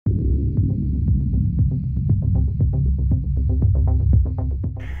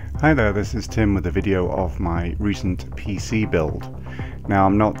Hi there, this is Tim with a video of my recent PC build. Now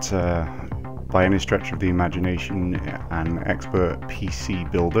I'm not by any stretch of the imagination an expert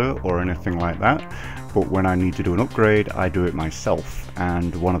PC builder or anything like that, but when I need to do an upgrade I do it myself,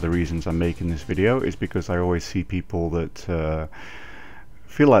 and one of the reasons I'm making this video is because I always see people that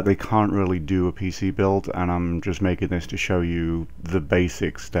feel like they can't really do a PC build, and I'm just making this to show you the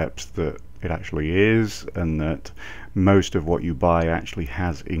basic steps that it actually is, and that most of what you buy actually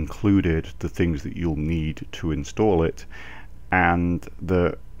has included the things that you'll need to install it, and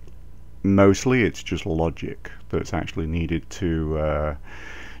that mostly it's just logic that's actually needed to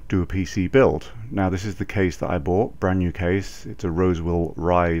do a PC build. Now this is the case that I bought, brand new case. It's a Rosewill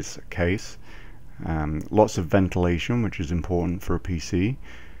Rise case. Lots of ventilation, which is important for a PC.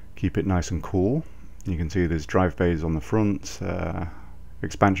 Keep it nice and cool. You can see there's drive bays on the front,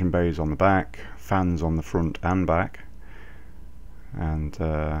 expansion bays on the back, fans on the front and back, and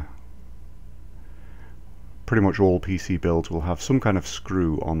pretty much all PC builds will have some kind of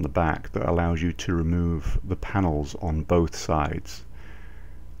screw on the back that allows you to remove the panels on both sides.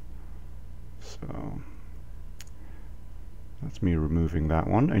 So that's me removing that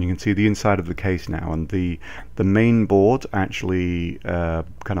one, and you can see the inside of the case now, and the main board actually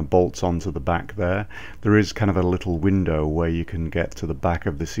kind of bolts onto the back there. There is kind of a little window where you can get to the back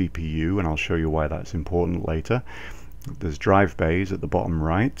of the CPU, and I'll show you why that's important later. There's drive bays at the bottom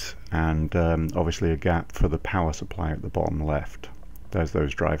right, and obviously a gap for the power supply at the bottom left. There's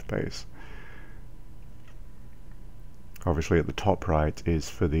those drive bays. Obviously at the top right is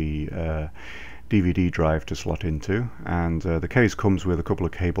for the DVD drive to slot into, and the case comes with a couple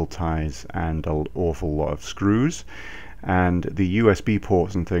of cable ties and an awful lot of screws, and the USB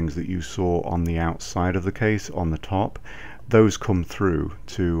ports and things that you saw on the outside of the case on the top, those come through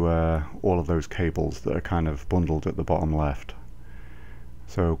to all of those cables that are kind of bundled at the bottom left.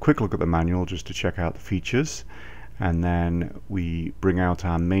 So quick look at the manual just to check out the features, and then we bring out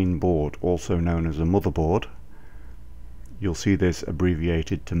our main board, also known as a motherboard. You'll see this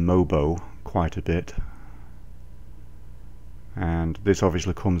abbreviated to MOBO quite a bit, and this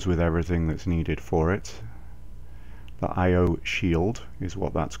obviously comes with everything that's needed for it. The I/O shield is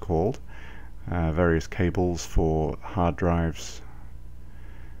what that's called. Various cables for hard drives,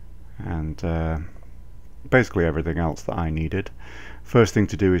 and basically everything else that I needed. First thing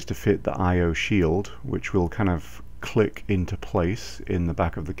to do is to fit the I/O shield, which will kind of click into place in the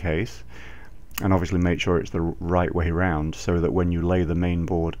back of the case, and obviously make sure it's the right way round so that when you lay the main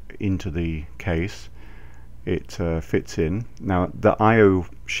board into the case it fits in. Now the I/O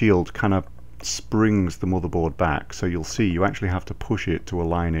shield kind of springs the motherboard back, so you'll see you actually have to push it to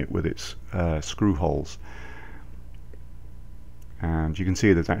align it with its screw holes, and you can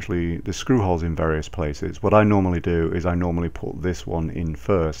see there's actually the screw holes in various places. What I normally do is I normally put this one in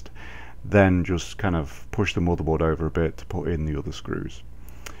first, then just kind of push the motherboard over a bit to put in the other screws.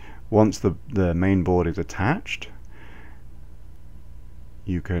 Once the main board is attached,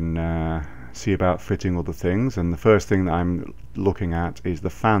 you can see about fitting other things, and the first thing that I'm looking at is the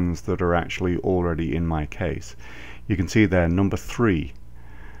fans that are actually already in my case. You can see there number 3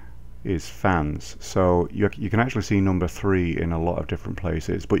 is fans, so you can actually see number 3 in a lot of different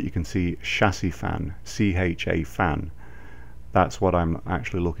places, but you can see chassis fan, CHA fan. That's what I'm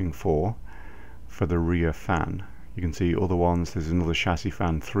actually looking for the rear fan. You can see other ones, there's another chassis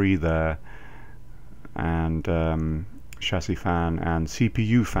fan 3 there, and chassis fan and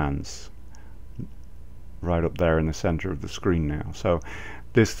CPU fans right up there in the center of the screen now. So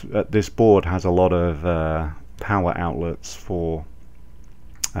this board has a lot of power outlets for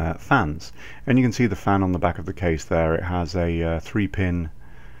fans, and you can see the fan on the back of the case there. It has a 3-pin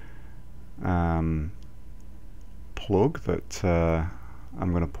plug that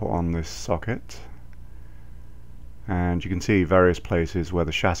I'm going to put on this socket, and you can see various places where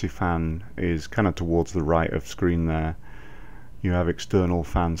the chassis fan is kind of towards the right of screen there. You have external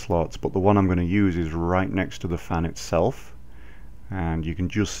fan slots, but the one I'm going to use is right next to the fan itself, and you can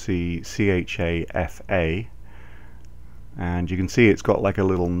just see CHA-FA, and you can see it's got like a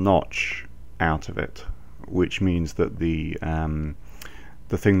little notch out of it, which means that the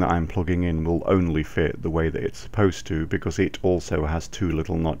thing that I'm plugging in will only fit the way that it's supposed to, because it also has 2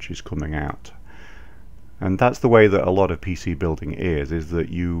 little notches coming out. And that's the way that a lot of PC building is that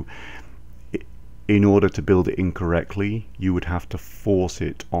you, in order to build it incorrectly, you would have to force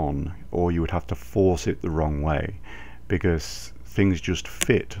it on, or you would have to force it the wrong way, because things just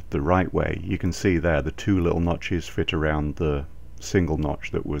fit the right way. You can see there the 2 little notches fit around the single notch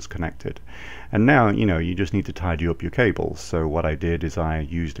that was connected, and now you just need to tidy up your cables. So what I did is I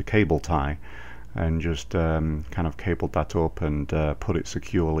used a cable tie and just kind of cabled that up and put it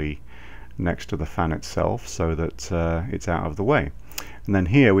securely next to the fan itself so that it's out of the way. And then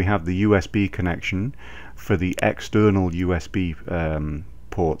here we have the USB connection for the external USB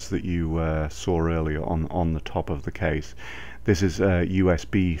ports that you saw earlier on the top of the case. This is a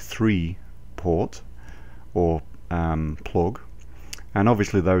USB 3 port or plug, and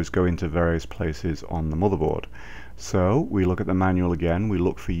obviously those go into various places on the motherboard. So we look at the manual again, we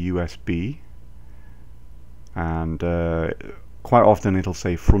look for USB, and quite often it'll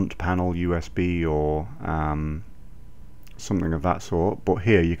say front panel USB or something of that sort, but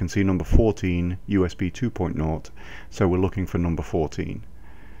here you can see number 14 USB 2.0, so we're looking for number 14.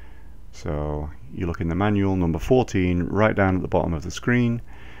 So you look in the manual, number 14, right down at the bottom of the screen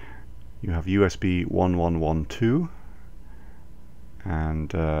you have USB 1112,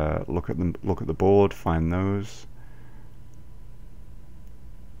 and look at the board, find those,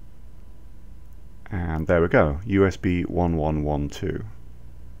 and there we go, USB 1112.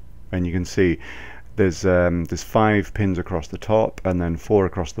 And you can see there's 5 pins across the top and then 4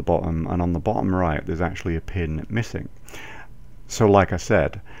 across the bottom, and on the bottom right there's actually a pin missing. So like I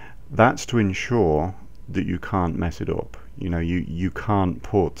said, that's to ensure that you can't mess it up. You know, you can't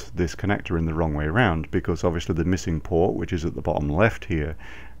put this connector in the wrong way around, because obviously the missing port, which is at the bottom left here,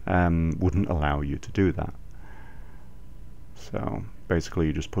 wouldn't allow you to do that. So basically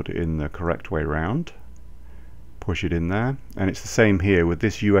you just put it in the correct way around, push it in there, and it's the same here with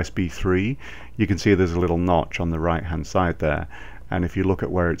this USB 3. You can see there's a little notch on the right hand side there, and if you look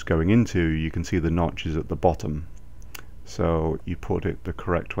at where it's going into, you can see the notch is at the bottom. So you put it the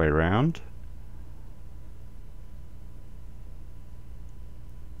correct way around,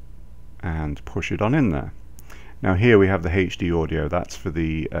 and push it on in there. Now here we have the HD audio, that's for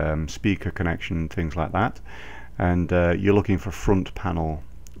the speaker connection, things like that, and you're looking for front panel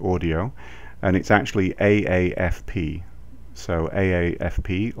audio, and it's actually AAFP. So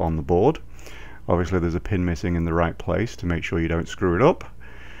AAFP on the board. Obviously there's a pin missing in the right place to make sure you don't screw it up.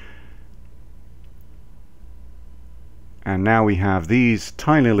 And now we have these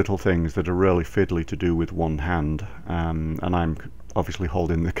tiny little things that are really fiddly to do with one hand, and I'm obviously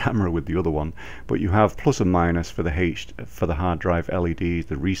holding the camera with the other one, but you have plus and minus for the hard drive LEDs,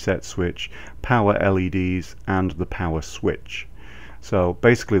 the reset switch, power LEDs, and the power switch. So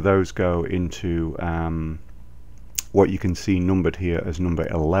basically those go into what you can see numbered here as number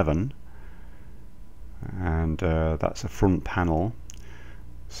 11, and that's a front panel.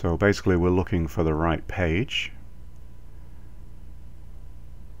 So basically we're looking for the right page.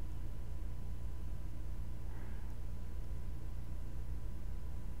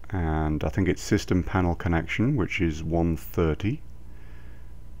 And I think it's system panel connection, which is 130,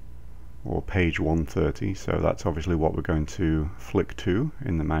 or page 130, so that's obviously what we're going to flick to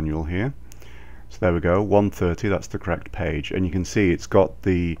in the manual here. So there we go, 130, that's the correct page, and you can see it's got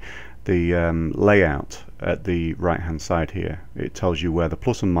the layout at the right hand side here. It tells you where the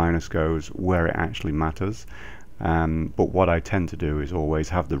plus and minus goes, where it actually matters, but what I tend to do is always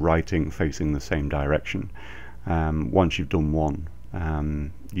have the writing facing the same direction once you've done one.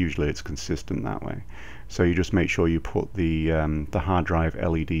 Usually it's consistent that way. So you just make sure you put the hard drive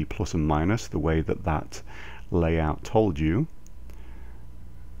LED plus and minus the way that layout told you,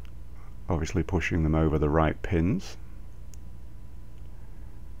 obviously pushing them over the right pins.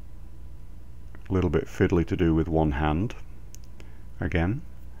 A little bit fiddly to do with one hand again,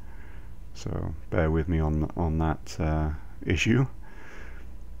 so bear with me on that issue.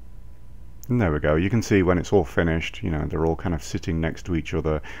 And there we go, you can see when it's all finished, you know, they're all kind of sitting next to each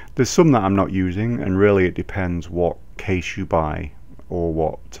other. There's some that I'm not using, and really it depends what case you buy or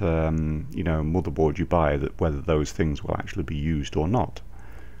what you know, motherboard you buy, that whether those things will actually be used or not.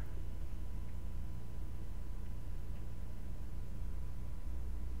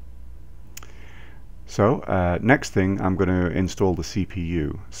 So next thing, I'm going to install the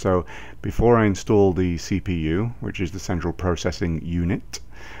CPU. So before I install the CPU, which is the central processing unit,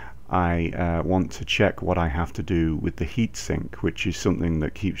 I want to check what I have to do with the heatsink, which is something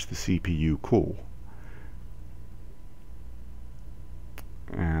that keeps the CPU cool.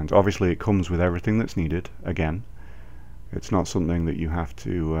 And obviously it comes with everything that's needed. Again, it's not something that you have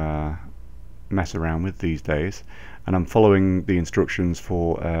to mess around with these days. And I'm following the instructions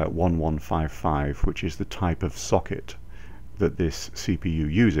for 1155, which is the type of socket that this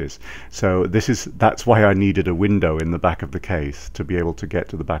CPU uses. So that's why I needed a window in the back of the case to be able to get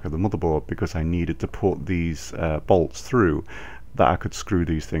to the back of the motherboard, because I needed to put these bolts through that I could screw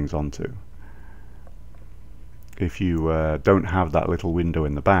these things onto. If you don't have that little window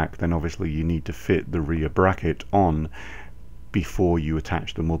in the back, then obviously you need to fit the rear bracket on before you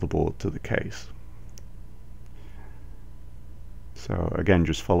attach the motherboard to the case. So again,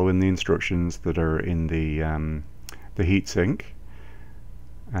 just following the instructions that are in the heatsink,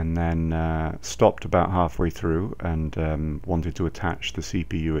 and then stopped about halfway through and wanted to attach the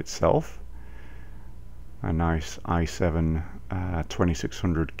CPU itself. A nice i7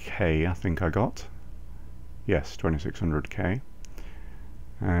 2600K I think I got. Yes, 2600K.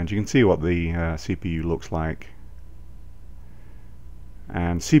 And you can see what the CPU looks like.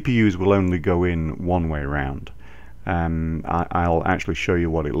 And CPUs will only go in one way around. I'll actually show you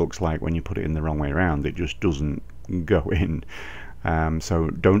what it looks like when you put it in the wrong way around. It just doesn't go in. So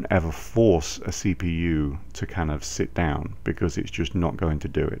don't ever force a CPU to kind of sit down, because it's just not going to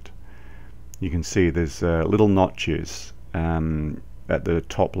do it. You can see there's little notches at the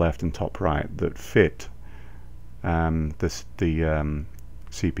top left and top right that fit the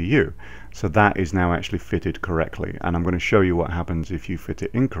CPU. So that is now actually fitted correctly, and I'm going to show you what happens if you fit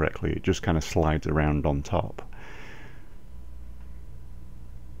it incorrectly. It just kind of slides around on top.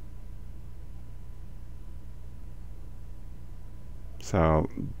 So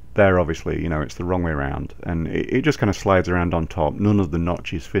there, obviously, you know, it's the wrong way around, and it just kind of slides around on top. None of the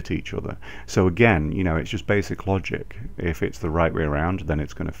notches fit each other. So again, you know, it's just basic logic. If it's the right way around, then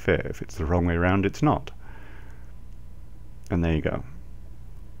it's going to fit. If it's the wrong way around, it's not. And there you go.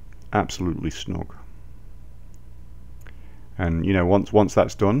 Absolutely snug. And you know, once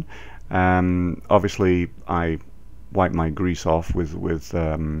that's done, obviously I wipe my grease off with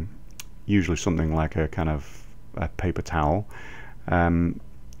usually something like a kind of a paper towel.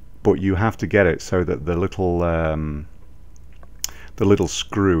 But you have to get it so that the little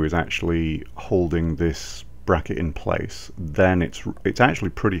screw is actually holding this bracket in place. Then it's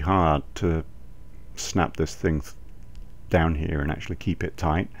actually pretty hard to snap this thing down here and actually keep it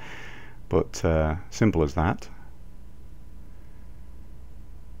tight, but simple as that.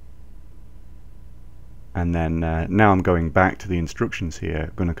 And then now I'm going back to the instructions here.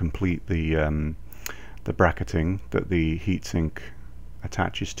 I'm going to complete the bracketing that the heatsink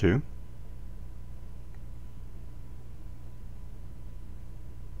attaches to.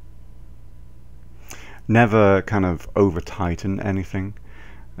 Never kind of over tighten anything.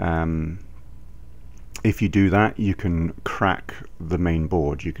 If you do that, you can crack the main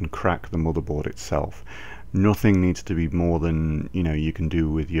board, you can crack the motherboard itself. Nothing needs to be more than, you know, you can do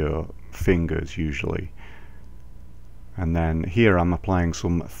with your fingers usually. And then here I'm applying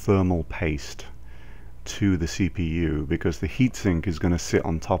some thermal paste to the CPU, because the heatsink is going to sit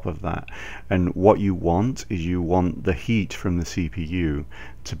on top of that, and what you want is you want the heat from the CPU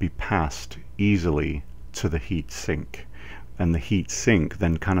to be passed easily to the heatsink, and the heatsink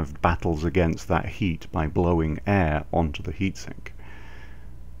then kind of battles against that heat by blowing air onto the heatsink.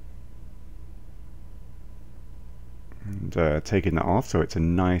 And taking that off, so it's a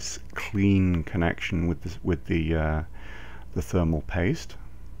nice clean connection with the thermal paste.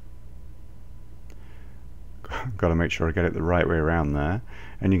 Got to make sure I get it the right way around there,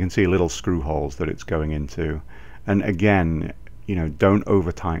 and you can see little screw holes that it's going into. And again, you know, don't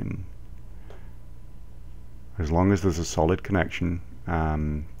over tighten. As long as there's a solid connection,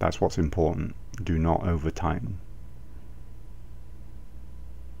 that's what's important. Do not over tighten.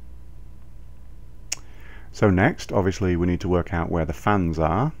 So next, obviously, we need to work out where the fans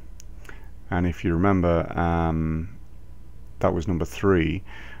are, and if you remember, that was number 3,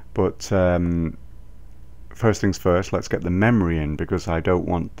 but first things first, let's get the memory in, because I don't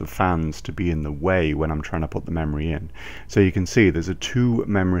want the fans to be in the way when I'm trying to put the memory in. So you can see there's a 2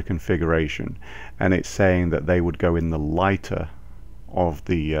 memory configuration, and it's saying that they would go in the lighter of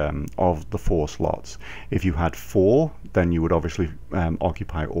the 4 slots. If you had 4, then you would obviously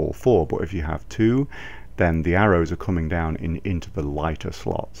occupy all 4, but if you have 2, then the arrows are coming down into the lighter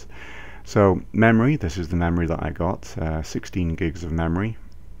slots. So memory, this is the memory that I got, 16 gigs of memory,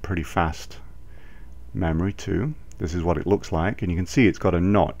 pretty fast memory too. This is what it looks like, and you can see it's got a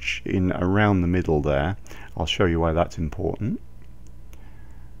notch in around the middle there. I'll show you why that's important.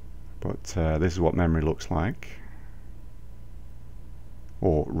 But this is what memory looks like,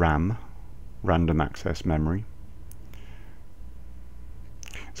 or RAM, random access memory.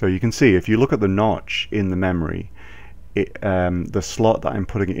 So you can see if you look at the notch in the memory, the slot that I'm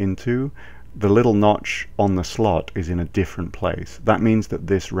putting it into, the little notch on the slot is in a different place. That means that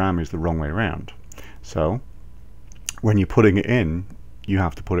this RAM is the wrong way around. So when you're putting it in, you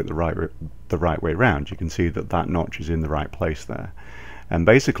have to put it the right way around. You can see that that notch is in the right place there. And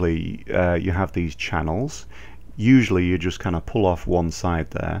basically you have these channels. Usually you just kind of pull off one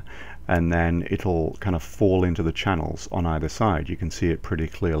side there, and then it'll kind of fall into the channels on either side. You can see it pretty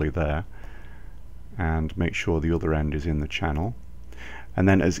clearly there, and make sure the other end is in the channel. And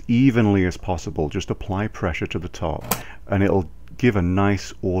then as evenly as possible, just apply pressure to the top, and it'll give a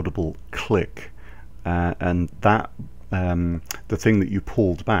nice audible click, and that the thing that you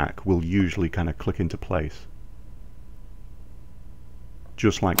pulled back will usually kind of click into place.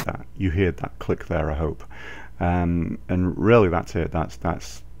 Just like that. You heard that click there, I hope. And really that's it.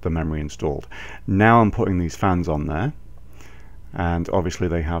 That's the memory installed. Now I'm putting these fans on there, and obviously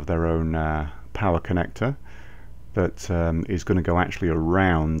they have their own power connector that is going to go actually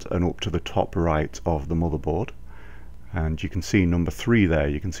around and up to the top right of the motherboard. And you can see number 3 there.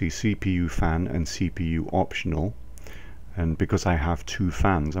 You can see CPU fan and CPU optional. And because I have 2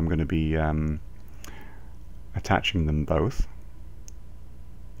 fans, I'm going to be attaching them both.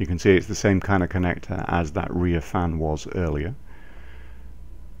 You can see it's the same kind of connector as that rear fan was earlier.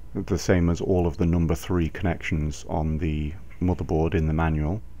 The same as all of the number 3 connections on the motherboard in the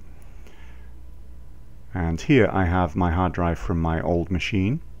manual. And here I have my hard drive from my old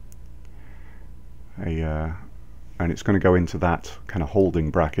machine. And it's going to go into that kind of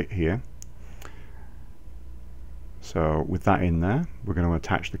holding bracket here. So with that in there, we're going to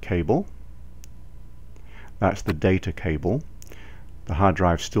attach the cable. That's the data cable. The hard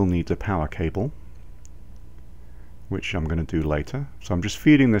drive still needs a power cable, which I'm going to do later. So I'm just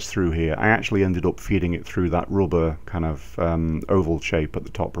feeding this through here. I actually ended up feeding it through that rubber kind of oval shape at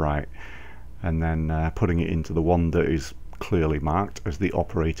the top right, and then putting it into the one that is clearly marked as the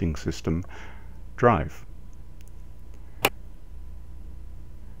operating system drive.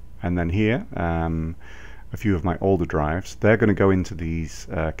 And then here, a few of my older drives, they're going to go into these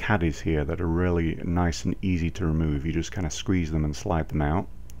caddies here that are really nice and easy to remove. You just kind of squeeze them and slide them out.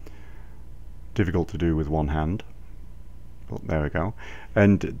 Difficult to do with one hand. But there we go.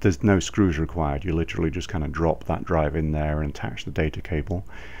 And there's no screws required. You literally just kind of drop that drive in there and attach the data cable.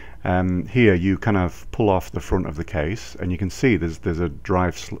 Here you kind of pull off the front of the case, and you can see there's a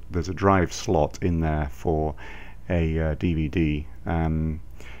drive slot in there for a DVD.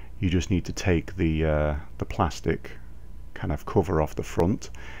 You just need to take the plastic kind of cover off the front.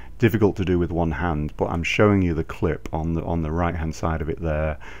 Difficult to do with one hand, but I'm showing you the clip on the right hand side of it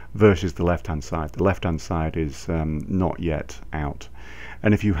there versus the left hand side. The left hand side is not yet out.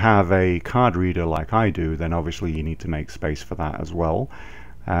 And if you have a card reader like I do, then obviously you need to make space for that as well.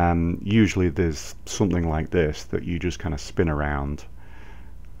 Usually there's something like this that you just kind of spin around,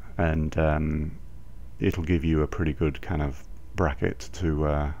 and it'll give you a pretty good kind of bracket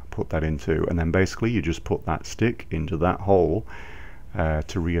to put that into, and then basically you just put that stick into that hole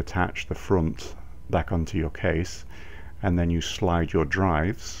to reattach the front back onto your case, and then you slide your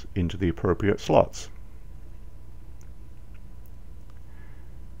drives into the appropriate slots.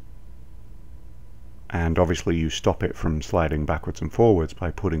 And obviously you stop it from sliding backwards and forwards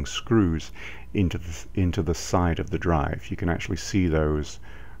by putting screws into the side of the drive. You can actually see those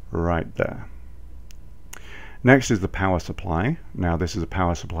right there. Next is the power supply. Now this is a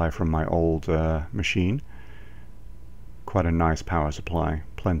power supply from my old machine. Quite a nice power supply,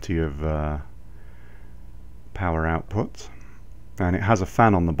 plenty of power output, and it has a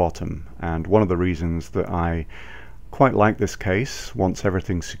fan on the bottom. And one of the reasons that I quite like this case, once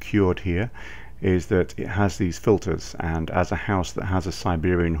everything's secured here, is that it has these filters, and as a house that has a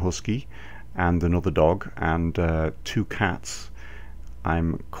Siberian Husky and another dog and 2 cats,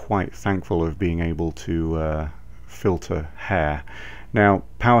 I'm quite thankful of being able to filter hair. Now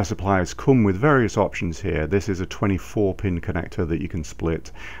power supplies come with various options here. This is a 24-pin connector that you can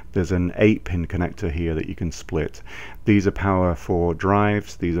split. There's an 8-pin connector here that you can split. These are power for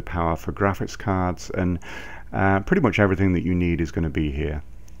drives, these are power for graphics cards, and pretty much everything that you need is going to be here.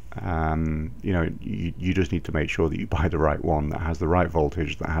 You know, you just need to make sure that you buy the right one that has the right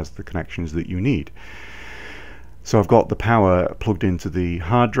voltage, that has the connections that you need. So I've got the power plugged into the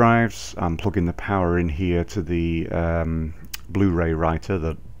hard drives. I'm plugging the power in here to the Blu-ray writer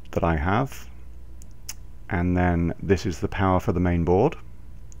that I have, and then this is the power for the main board.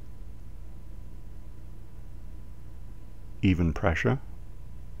 Even pressure,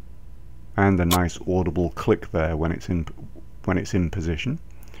 and a nice audible click there when it's in position.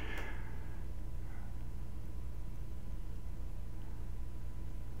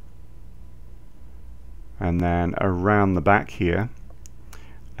 And then around the back here,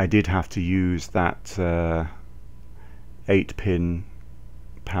 I did have to use that 8-pin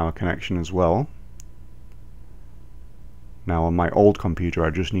power connection as well. Now on my old computer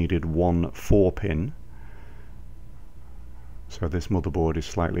I just needed one 4-pin, so this motherboard is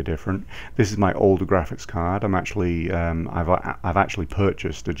slightly different. This is my older graphics card. I'm actually I've actually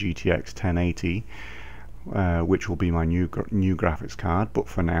purchased a GTX 1080, which will be my new graphics card, but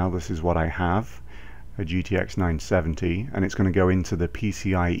for now this is what I have. A GTX 970, and it's going to go into the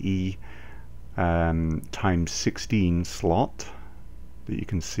PCIe ×16 slot, that you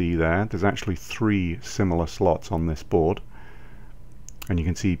can see there. There's actually 3 similar slots on this board, and you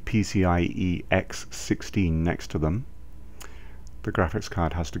can see PCIe X16 next to them. The graphics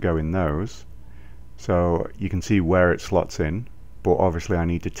card has to go in those, so you can see where it slots in, but obviously I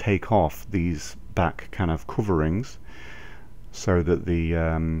need to take off these back kind of coverings so that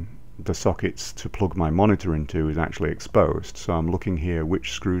the sockets to plug my monitor into is actually exposed. So I'm looking here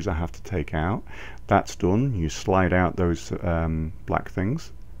which screws I have to take out. That's done. You slide out those black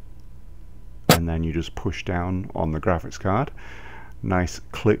things, and then you just push down on the graphics card. Nice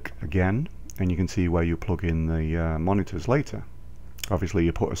click again, and you can see where you plug in the monitors later. Obviously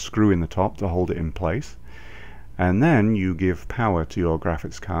you put a screw in the top to hold it in place, and then you give power to your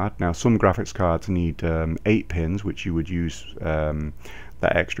graphics card. Now some graphics cards need 8 pins, which you would use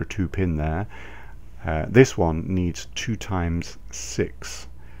that extra 2 pin there. This one needs 2 times 6,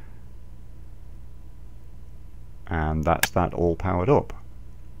 and that's that all powered up.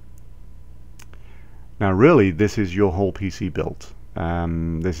 Now really this is your whole PC built.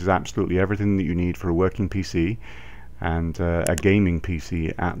 This is absolutely everything that you need for a working PC, and a gaming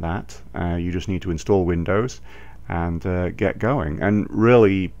PC at that. You just need to install Windows and get going. And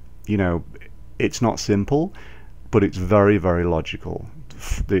really, you know, it's not simple, but it's very, very logical.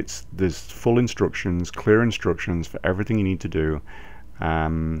 There's full instructions, clear instructions for everything you need to do,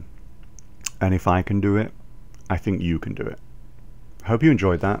 and if I can do it, I think you can do it. Hope you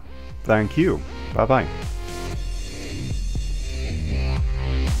enjoyed that. Thank you. Bye bye.